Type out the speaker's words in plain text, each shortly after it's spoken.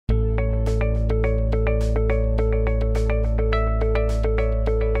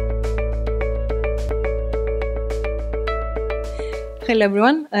hello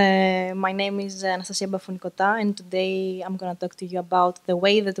everyone. My name is Anastasia Bafouni-Kotta, and today I'm going to talk to you about the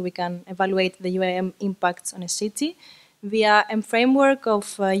way that we can evaluate the UAM impacts on a city via a framework of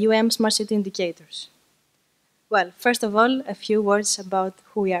UAM Smart City Indicators. Well, first of all, a few words about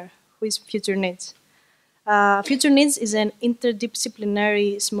who we are, who is Future Needs. Future Needs is an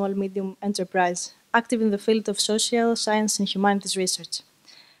interdisciplinary small-medium enterprise active in the field of social science and humanities research.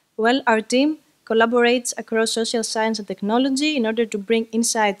 Well, our team collaborates across social science and technology in order to bring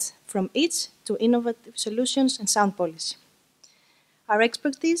insights from each to innovative solutions and sound policy. Our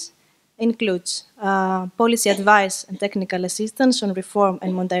expertise includes policy advice and technical assistance on reform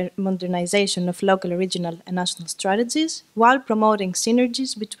and modernization of local, regional, and national strategies, while promoting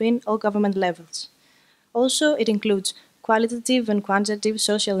synergies between all government levels. Also, it includes qualitative and quantitative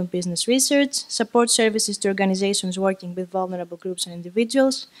social and business research, support services to organizations working with vulnerable groups and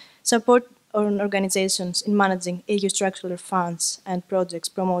individuals, support on organizations in managing EU structural funds and projects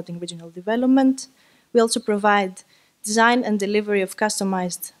promoting regional development. We also provide design and delivery of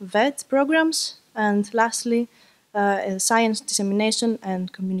customized VET programs, and lastly, science dissemination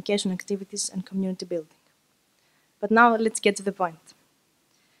and communication activities and community building. But now let's get to the point.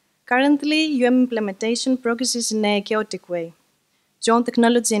 Currently, UAM implementation progresses in a chaotic way. Drone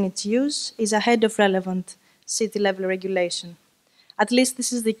technology and its use is ahead of relevant city-level regulation. At least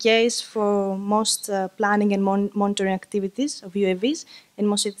this is the case for most planning and monitoring activities of UAVs in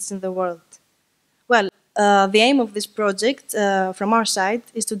most cities in the world. Well, the aim of this project from our side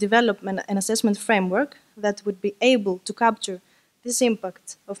is to develop an assessment framework that would be able to capture this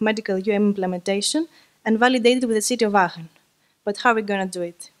impact of medical UAM implementation and validate it with the city of Aachen. But how are we going to do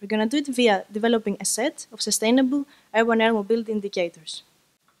it? We're going to do it via developing a set of sustainable urban air mobility indicators.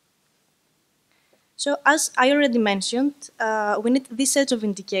 So, as I already mentioned, we need this set of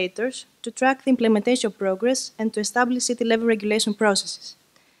indicators to track the implementation progress and to establish city-level regulation processes.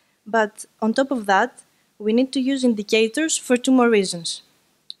 But on top of that, we need to use indicators for two more reasons.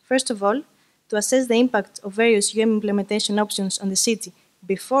 First of all, to assess the impact of various UAM implementation options on the city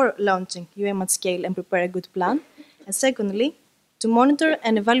before launching UAM at scale and prepare a good plan. And secondly, to monitor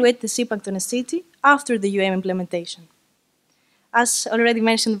and evaluate this impact on a city after the UAM implementation. As already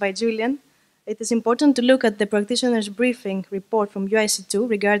mentioned by Julian, it is important to look at the practitioner's briefing report from UIC2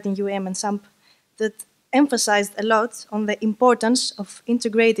 regarding UAM and SAMP that emphasized a lot on the importance of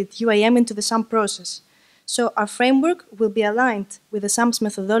integrated UAM into the SAMP process. So our framework will be aligned with the SAMP's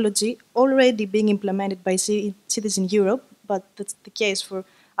methodology already being implemented by cities in Europe, but that's the case for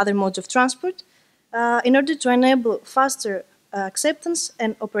other modes of transport, in order to enable faster acceptance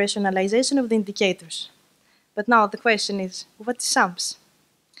and operationalization of the indicators. But now the question is, what is SAMPs?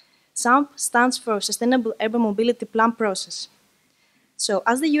 SAMP stands for Sustainable Urban Mobility Plan Process. So,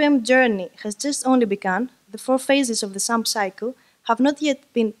 as the UAM journey has just only begun, the 4 phases of the SAMP cycle have not yet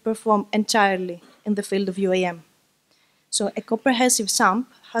been performed entirely in the field of UAM. So, a comprehensive SAMP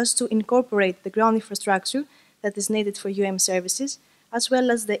has to incorporate the ground infrastructure that is needed for UAM services, as well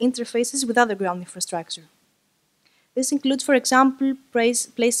as the interfaces with other ground infrastructure. This includes, for example,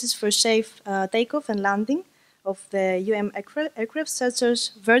 places for safe takeoff and landing of the UAM aircraft, such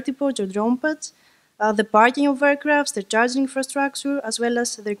as vertiports or drone pads, the parking of aircrafts, the charging infrastructure, as well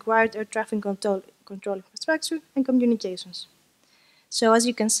as the required air traffic control infrastructure and communications. So, as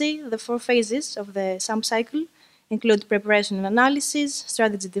you can see, the 4 phases of the SAMP cycle include preparation and analysis,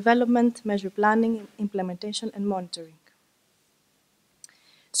 strategy development, measure planning, implementation, and monitoring.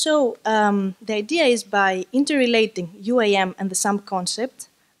 So, the idea is by interrelating UAM and the SAMP concept,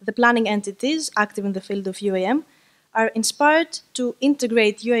 the planning entities active in the field of UAM are inspired to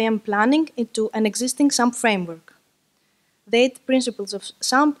integrate UAM planning into an existing SAMP framework. The 8 principles of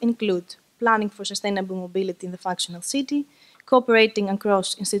SAMP include planning for sustainable mobility in the functional city, cooperating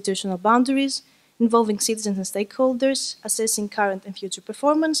across institutional boundaries, involving citizens and stakeholders, assessing current and future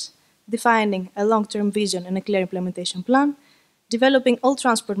performance, defining a long-term vision and a clear implementation plan, developing all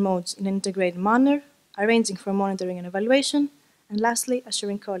transport modes in an integrated manner, arranging for monitoring and evaluation, and lastly,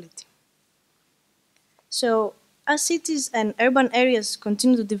 assuring quality. So, as cities and urban areas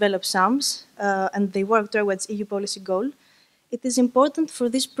continue to develop SAMPs and they work towards EU policy goal, it is important for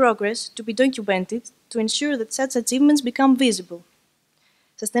this progress to be documented to ensure that such achievements become visible.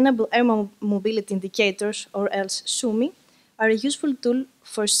 Sustainable Air Mobility Indicators, or else SUMI, are a useful tool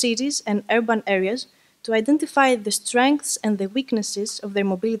for cities and urban areas to identify the strengths and the weaknesses of their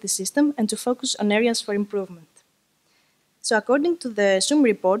mobility system and to focus on areas for improvement. So, according to the SUMI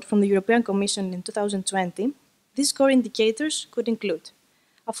report from the European Commission in 2020, these core indicators could include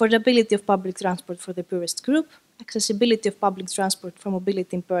affordability of public transport for the poorest group, accessibility of public transport for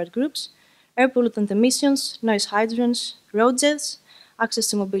mobility impaired groups, air pollutant emissions, noise hydrants, road jets, access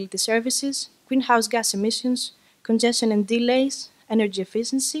to mobility services, greenhouse gas emissions, congestion and delays, energy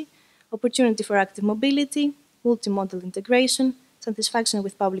efficiency, opportunity for active mobility, multimodal integration, satisfaction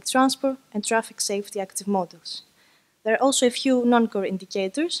with public transport, and traffic safety active models. There are also a few non-core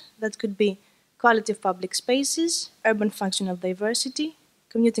indicators that could be quality of public spaces, urban functional diversity,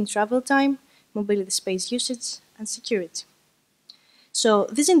 commuting travel time, mobility space usage, and security. So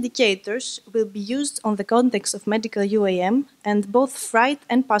these indicators will be used on the context of medical UAM, and both freight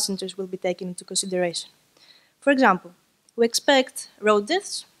and passengers will be taken into consideration. For example, we expect road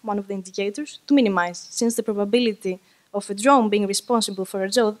deaths, one of the indicators, to minimize, since the probability of a drone being responsible for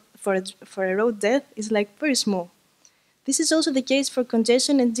a road death is very small. This is also the case for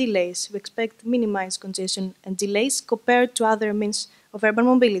congestion and delays. We expect minimized congestion and delays compared to other means of urban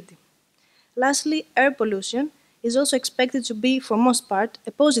mobility. Lastly, air pollution is also expected to be, for most part,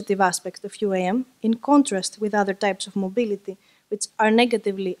 a positive aspect of UAM, in contrast with other types of mobility, which are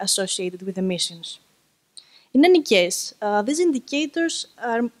negatively associated with emissions. In any case, these indicators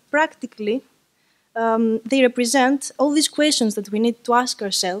are practically, they represent all these questions that we need to ask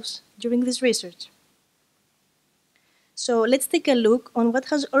ourselves during this research. So let's take a look on what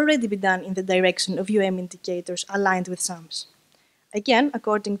has already been done in the direction of UAM indicators aligned with SAMs. Again,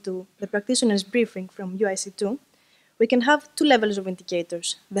 according to the practitioner's briefing from UIC2, we can have two levels of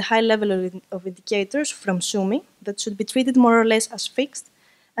indicators. The high level of indicators from SUMI that should be treated more or less as fixed,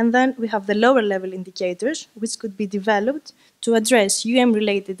 and then we have the lower level indicators which could be developed to address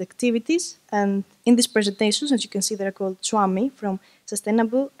UAM-related activities, and in these presentations, as you can see, they're called SWAMI, from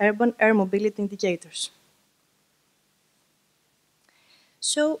Sustainable Urban Air Mobility Indicators.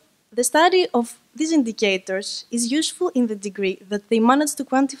 So, the study of these indicators is useful in the degree that they manage to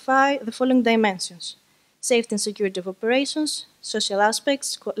quantify the following dimensions: safety and security of operations, social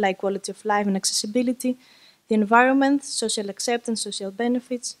aspects like quality of life and accessibility, the environment, social acceptance, social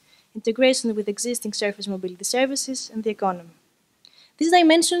benefits, integration with existing surface mobility services, and the economy. These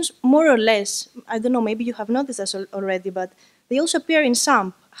dimensions, more or less, I don't know, maybe you have noticed this already, but they also appear in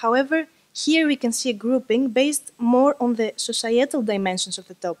SAMP. However, here we can see a grouping based more on the societal dimensions of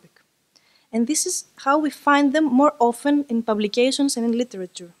the topic. And this is how we find them more often in publications and in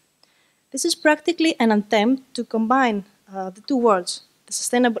literature. This is practically an attempt to combine the two worlds, the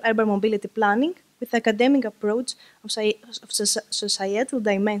sustainable urban mobility planning with the academic approach of societal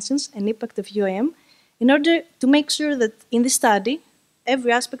dimensions and impact of UAM, in order to make sure that in this study,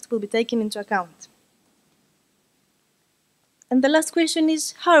 every aspect will be taken into account. And the last question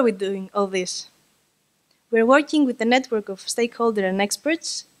is, how are we doing all this? We're working with a network of stakeholders and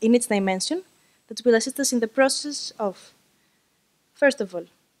experts in each dimension that will assist us in the process of, first of all,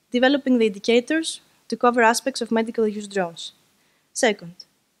 developing the indicators to cover aspects of medical use drones. Second,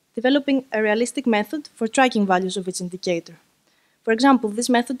 developing a realistic method for tracking values of each indicator. For example, this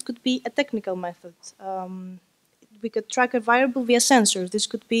method could be a technical method. We could track a variable via sensors. This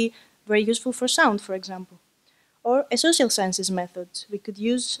could be very useful for sound, for example. Or a social sciences method. We could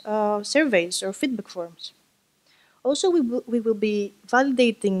use surveys or feedback forms. Also, we will be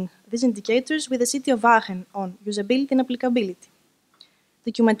validating these indicators with the city of Aachen on usability and applicability.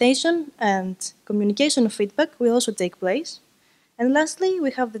 Documentation and communication of feedback will also take place. And lastly,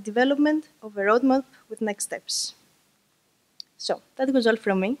 we have the development of a roadmap with next steps. So, that was all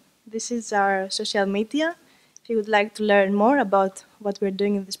from me. This is our social media, if you would like to learn more about what we're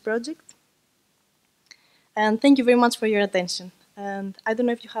doing in this project. And thank you very much for your attention. And I don't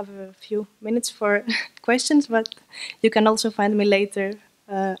know if you have a few minutes for questions, but you can also find me later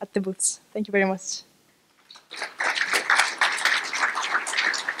at the booths. Thank you very much.